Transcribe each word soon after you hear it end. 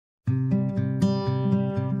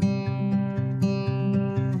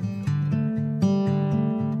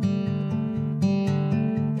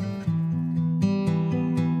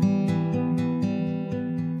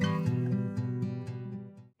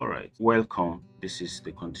Welcome. This is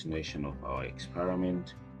the continuation of our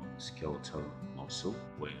experiment on skeletal muscle,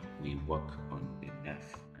 where we work on the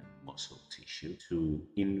nerve and muscle tissue to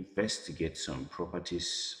investigate some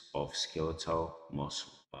properties of skeletal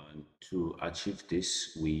muscle. And to achieve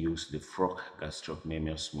this, we use the frog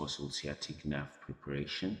gastrocnemius muscle sciatic nerve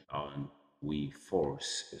preparation, and we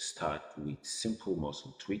first start with simple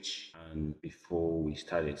muscle twitch. And before we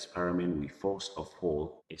start the experiment, we first of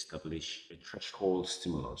all establish a threshold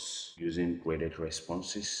stimulus using graded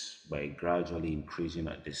responses by gradually increasing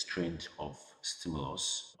the strength of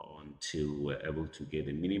stimulus until we're able to get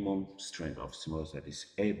a minimum strength of stimulus that is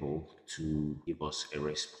able to give us a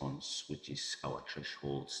response, which is our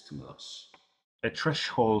threshold stimulus. A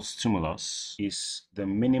threshold stimulus is the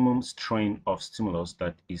minimum strength of stimulus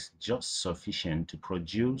that is just sufficient to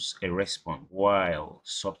produce a response, while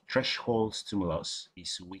subthreshold stimulus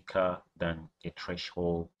is weaker than a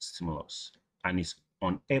threshold stimulus and is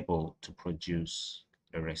unable to produce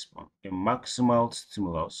a response. A maximal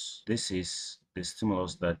stimulus, this is the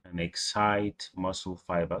stimulus that can excite muscle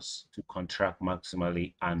fibers to contract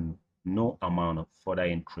maximally, and no amount of further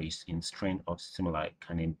increase in strength of stimuli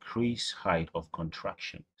can increase height of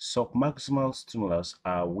contraction. Submaximal stimulus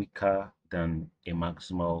are weaker than a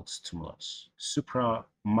maximal stimulus.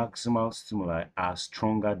 Supramaximal stimuli are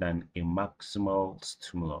stronger than a maximal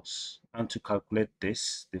stimulus. And to calculate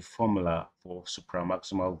this, the formula for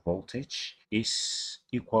supramaximal voltage is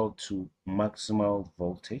equal to maximal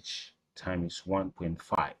voltage times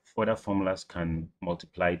 1.5. Other formulas can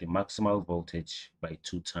multiply the maximal voltage by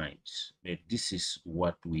 2 times, but this is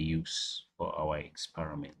what we use for our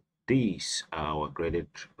experiment. These are our graded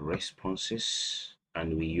responses,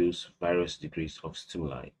 and we use various degrees of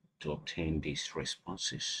stimuli to obtain these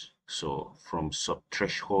responses. So from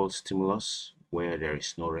subthreshold stimulus, where there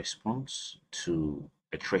is no response, to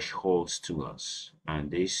a threshold stimulus,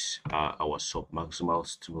 and these are our submaximal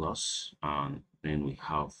stimulus, and then we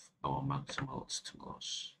have our maximal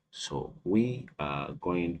stimulus. So we are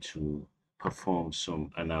going to perform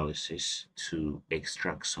some analysis to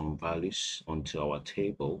extract some values onto our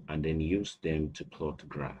table and then use them to plot the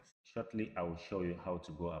graph. Shortly, I will show you how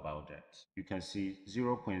to go about that. You can see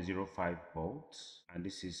 0.05 volts, and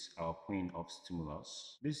this is our point of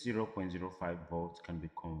stimulus. This 0.05 volts can be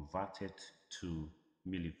converted to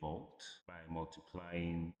millivolt by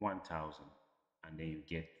multiplying 1000, and then you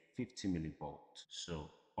get 50 millivolts.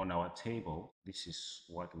 So on our table, this is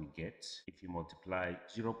what we get. If you multiply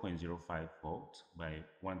 0.05 volts by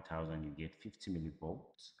 1000, you get 50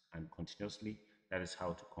 millivolts, and continuously, that is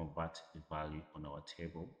how to convert the value on our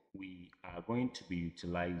table. We are going to be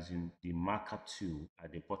utilizing the marker tool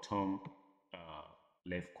at the bottom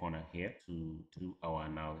left corner here to do our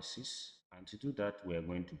analysis. And to do that, we are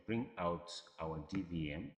going to bring out our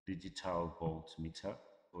DVM, digital voltmeter.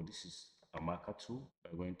 So this is a marker tool.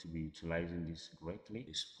 We're going to be utilizing this directly,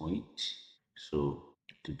 this point. So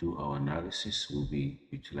to do our analysis, we'll be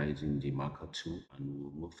utilizing the marker tool, and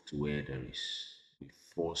we'll move to where there is we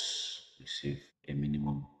force receive a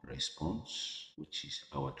minimum response, which is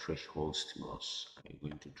our threshold stimulus. We're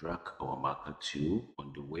going to drag our marker tool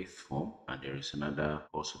on the waveform, and there is another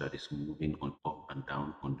also that is moving on up and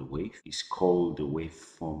down on the wave. It's called the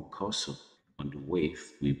waveform cursor. On the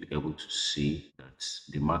wave, we'll be able to see that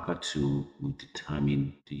the marker tool will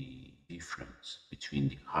determine the difference between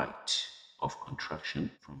the height of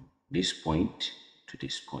contraction from this point to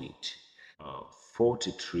this point.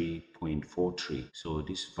 43.43. So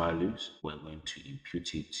these values, we're going to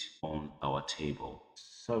impute it on our table.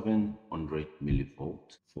 700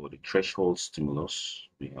 millivolt. For the threshold stimulus,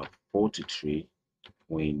 we have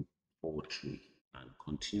 43.43, and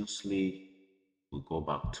continuously we'll go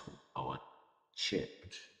back to our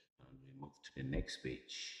chart and we move to the next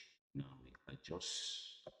page. Now we adjust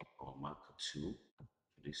our marker tool to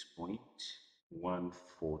this point,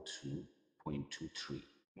 142.23.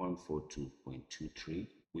 142.23.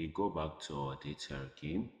 We go back to our data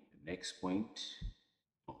again. The next point,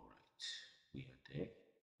 all right, we are there.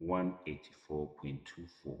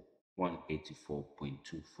 184.24.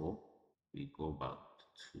 184.24. We go back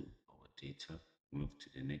to our data, move to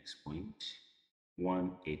the next point.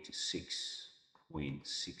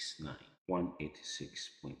 186.69.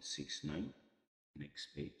 186.69. Next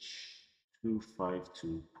page.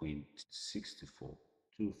 252.64.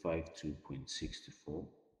 252.64.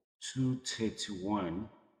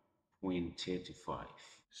 231.35.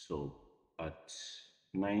 So at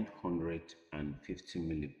 950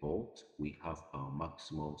 millivolt, we have our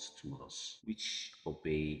maximal stimulus, which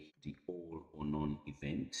obey the all or none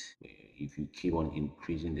event, where if you keep on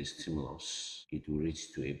increasing the stimulus, it will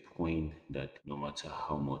reach to a point that no matter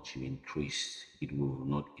how much you increase, it will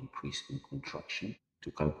not increase in contraction.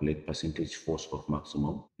 To calculate percentage force of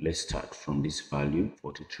maximum, let's start from this value,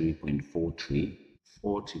 43.43.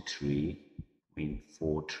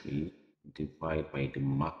 43.43 divided by the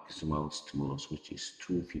maximal stimulus, which is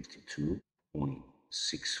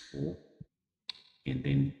 252.64, and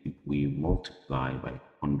then if we multiply by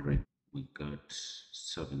 100, we got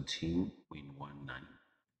 17.19.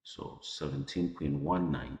 So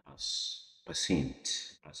 17.19 as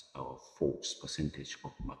percent as our force percentage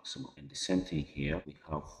of maximum. And the same thing here, we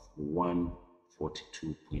have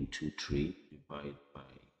 142.23 divided by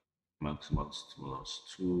maximal stimulus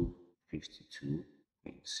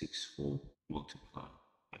 252.64 multiplied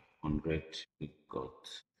by 100, we got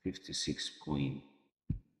 56.30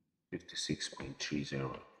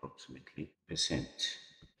 approximately percent.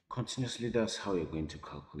 Continuously, that's how you're going to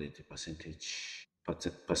calculate the percentage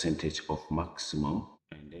of maximum,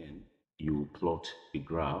 and then you plot a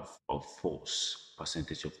graph of force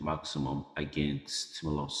percentage of maximum against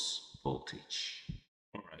stimulus voltage.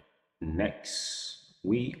 All right, next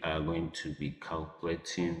we are going to be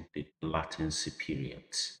calculating the latency period,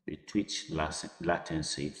 the twitch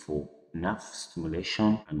latency for nerve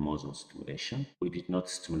stimulation and muscle stimulation. We did not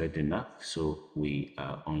stimulate the nerve, so we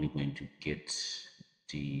are only going to get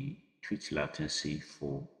the twitch latency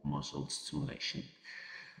for muscle stimulation.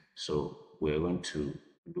 So we're going to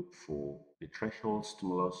look for the threshold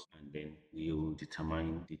stimulus, and then we will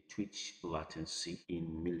determine the twitch latency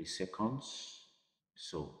in milliseconds.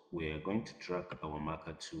 So we are going to drag our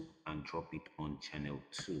marker 2 and drop it on channel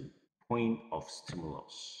 2, point of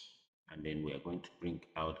stimulus. And then we are going to bring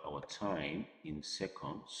out our time in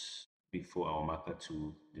seconds. Before our marker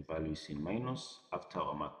 2, the value is in minus. After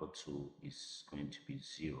our marker 2 is going to be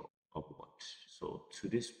 0 upward. So to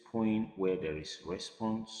this point where there is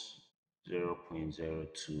response,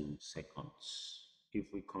 0.02 seconds.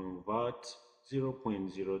 If we convert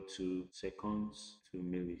 0.02 seconds to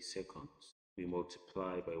milliseconds, we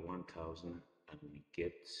multiply by 1000 and we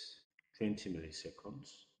get 20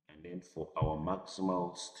 milliseconds. And then for our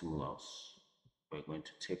maximal stimulus, we're going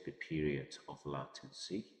to take the period of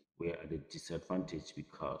latency. We're at a disadvantage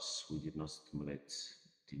because we did not stimulate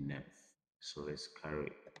the nerve. So let's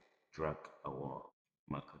drag our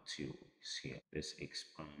marker 2 here. Let's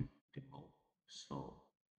expand the mode. So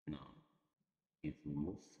now if we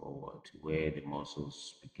move forward to where the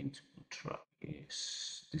muscles begin to contract,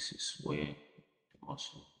 yes, this is where the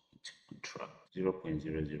muscle begins to contract.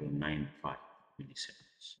 0.0095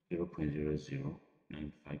 milliseconds.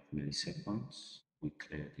 0.0095 milliseconds. We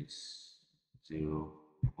clear this.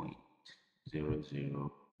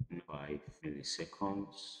 0.0095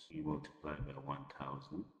 milliseconds. You multiply by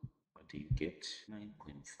 1000. What do you get?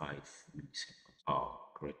 9.5 milliseconds. Oh,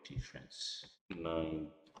 great difference.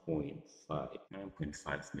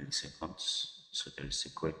 9.5 milliseconds. So there is a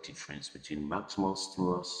great difference between maximal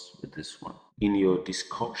stimulus with this one. In your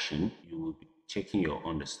discussion, you will be checking your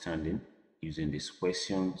understanding using these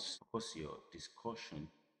questions. Focus your discussion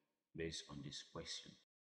based on this question.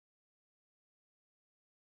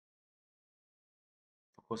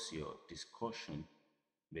 Focus your discussion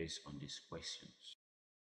based on these questions.